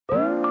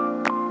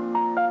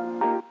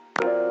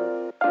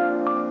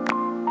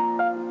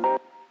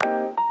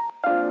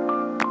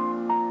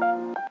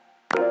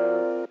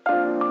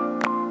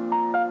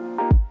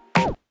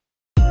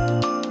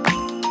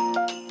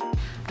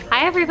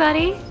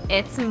everybody,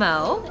 it's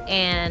Mo,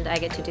 and I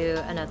get to do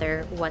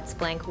another What's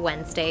Blank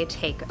Wednesday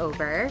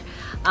takeover.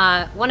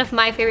 One of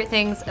my favorite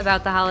things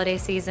about the holiday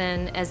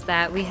season is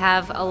that we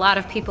have a lot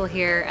of people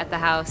here at the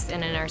house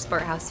and in our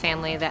Sport House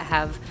family that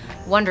have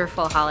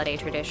wonderful holiday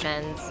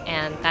traditions,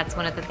 and that's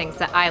one of the things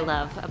that I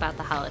love about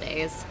the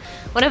holidays.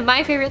 One of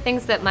my favorite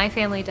things that my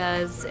family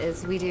does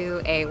is we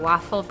do a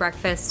waffle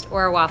breakfast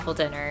or a waffle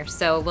dinner.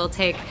 So we'll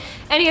take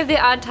any of the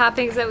odd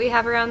toppings that we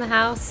have around the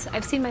house.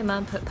 I've seen my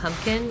mom put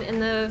pumpkin in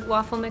the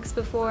waffle mix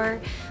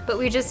before, but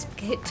we just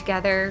get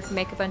together,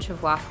 make a bunch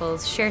of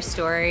waffles, share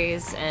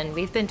stories, and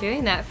we've been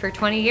doing that for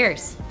 20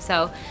 years.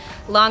 So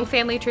long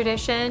family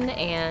tradition,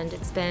 and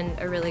it's been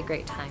a really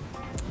great time.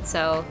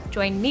 So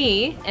join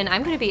me, and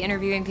I'm going to be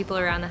interviewing people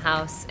around the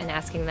house and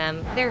asking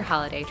them their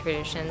holiday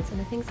traditions and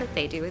the things that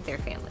they do with their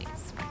families.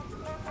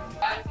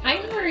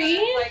 Hi, Marie.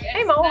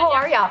 Hey, Mo. How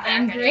are ya?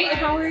 I'm great.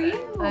 How are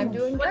you? I'm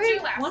doing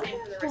great.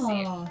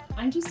 Wonderful.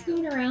 I'm just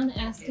going around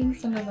asking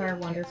some of our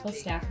wonderful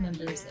staff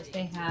members if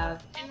they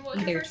have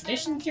either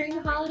traditions during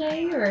the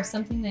holiday or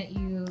something that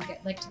you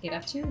like to get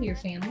up to with your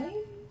family.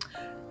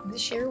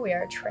 This year we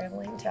are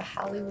traveling to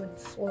Hollywood,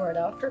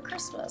 Florida for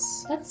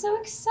Christmas. That's so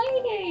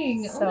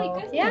exciting. So, oh my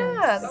goodness.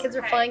 yeah, the kids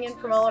are flying in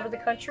from all over the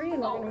country, and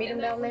we're going to meet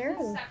them down there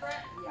and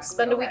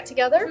spend a week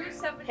together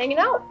hanging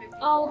out.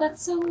 Oh,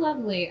 that's so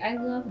lovely. I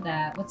love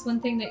that. What's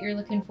one thing that you're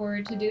looking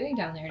forward to doing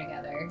down there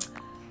together?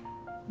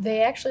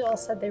 They actually all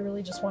said they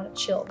really just want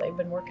to chill. They've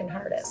been working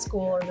hard at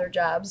school or their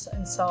jobs,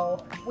 and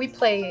so we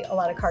play a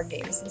lot of card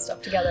games and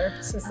stuff together.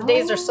 Since the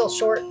days are still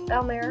short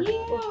down there,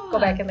 we'll go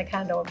back in the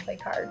condo and play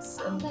cards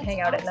and hang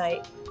out at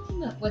night.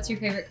 What's your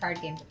favorite card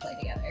game to play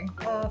together?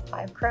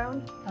 5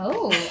 Crown.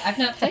 Oh, I've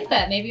not played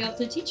that. Maybe you'll have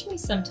to teach me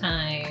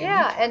sometime.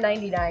 Yeah, and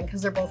 99,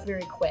 because they're both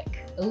very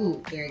quick.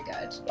 Ooh, very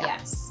good. Yeah.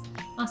 Yes.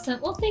 Awesome.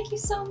 Well, thank you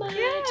so much.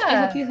 Yeah.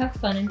 I hope you have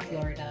fun in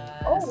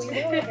Florida. Oh, we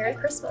will. Merry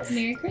Christmas.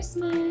 Merry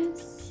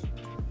Christmas.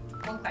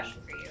 One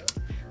question for you.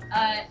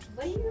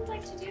 What do you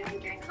like to do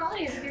during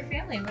holidays with your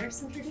family? What are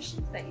some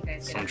traditions that you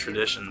guys do? Some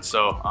traditions.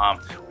 So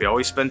we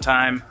always spend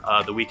time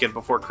the weekend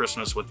before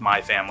Christmas with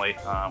my family.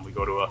 We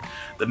go to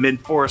the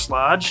Mid-Forest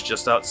Lodge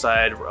just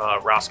outside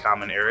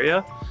Roscommon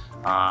area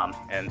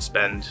and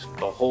spend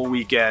the whole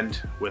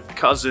weekend with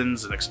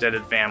cousins and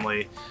extended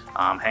family,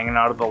 hanging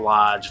out at the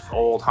lodge,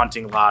 old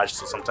hunting lodge.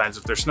 So sometimes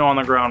if there's snow on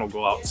the ground, we'll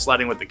go out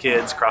sledding with the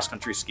kids,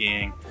 cross-country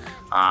skiing.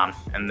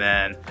 And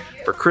then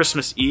for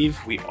Christmas Eve,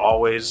 we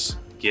always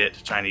get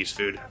Chinese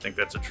food. I think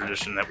that's a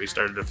tradition that we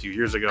started a few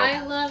years ago. I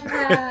love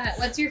that.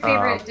 What's your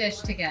favorite dish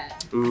to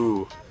get?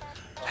 Ooh,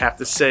 have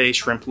to say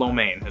shrimp lo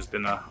mein has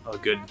been a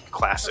good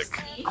classic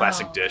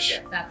dish.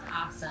 That's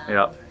awesome.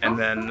 Yep. And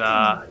then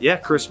yeah,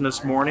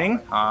 Christmas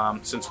morning,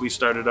 since we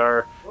started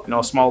our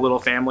small little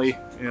family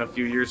a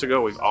few years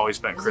ago, we've always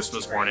spent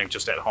Christmas morning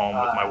just at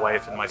home with my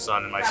wife and my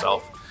son and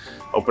myself,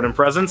 opening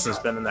presents and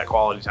spending that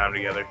quality time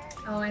together.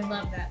 Oh, I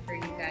love that for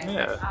you guys.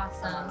 Yeah. That's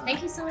awesome.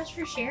 Thank you so much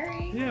for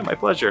sharing. Yeah, my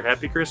pleasure.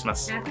 Happy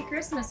Christmas. Happy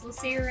Christmas. We'll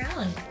see you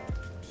around.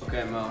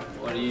 Okay, Mo,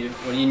 what do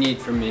you need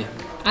from me?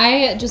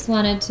 I just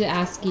wanted to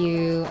ask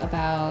you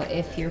about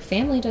if your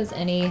family does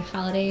any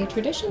holiday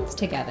traditions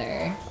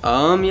together.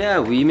 Yeah,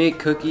 we make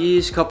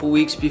cookies a couple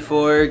weeks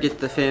before, get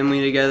the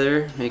family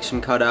together, make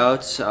some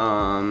cutouts.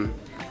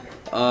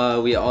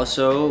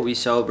 We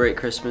celebrate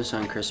Christmas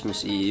on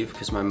Christmas Eve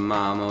because my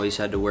mom always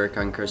had to work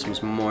on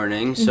Christmas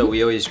morning, so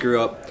we always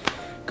grew up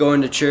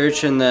going to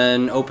church and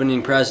then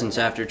opening presents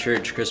after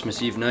church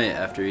Christmas Eve night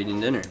after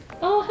eating dinner.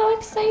 Oh, how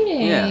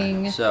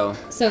exciting! Yeah, so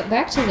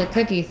back to the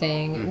cookie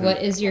thing.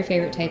 What is your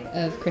favorite type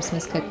of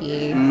Christmas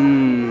cookie?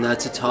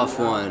 That's a tough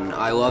one.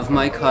 I love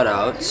my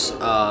cutouts,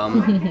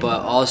 but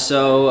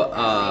also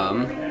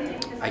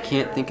I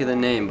can't think of the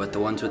name, but the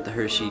ones with the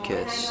Hershey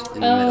kiss in the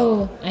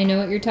middle. Oh, I know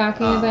what you're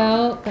talking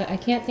about, but I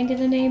can't think of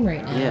the name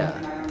right now.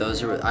 Yeah,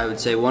 those are, I would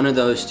say one of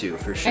those two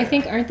for sure. I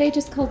think, aren't they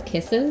just called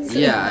kisses?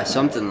 Yeah,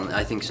 something,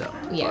 I think so.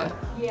 Yeah.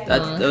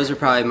 Those are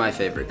probably my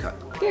favorite cut.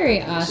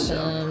 Very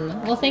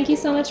awesome. Well, thank you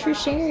so much for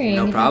sharing.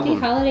 No problem.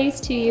 Happy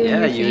holidays to you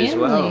and your you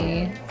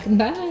family. as well.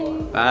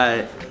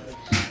 Bye.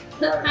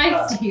 Bye.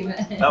 Hi, Steven.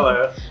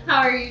 Hello.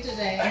 How are you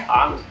today?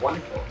 I'm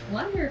wonderful.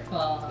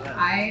 Wonderful. Yeah.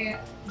 I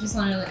just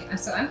want to let you know.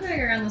 So I'm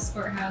going around the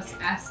Sport House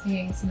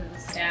asking some of the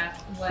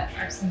staff what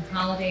are some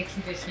holiday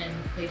traditions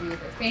they do with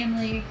their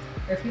family,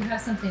 or if you have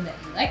something that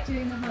you like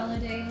during the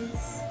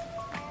holidays.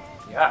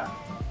 Yeah.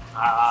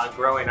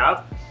 Growing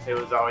up, it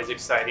was always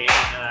exciting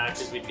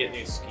because we'd get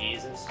new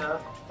skis and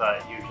stuff,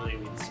 but usually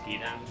we'd ski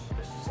them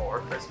before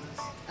Christmas.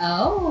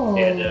 Oh.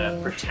 You had to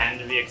pretend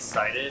to be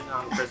excited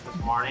on Christmas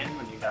morning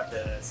when you got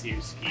to see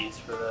your skis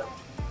for the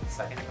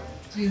second time.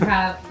 Do you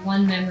have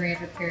one memory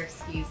of a pair of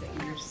skis that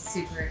you were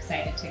super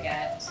excited to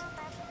get?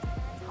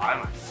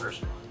 Probably my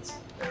first ones.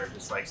 They were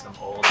just like some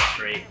old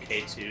straight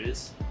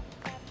K2s.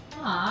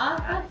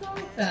 Aw, that's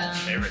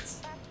awesome.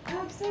 Favorites.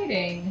 How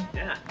exciting.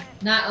 Yeah.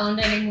 Not owned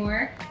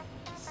anymore?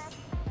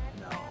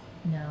 No.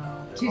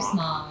 No, They're too long.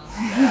 small.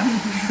 Yeah.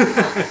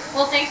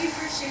 Well, thank you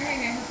for sharing.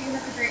 I hope you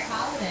have a great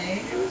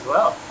holiday. You as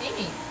well.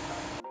 Thanks.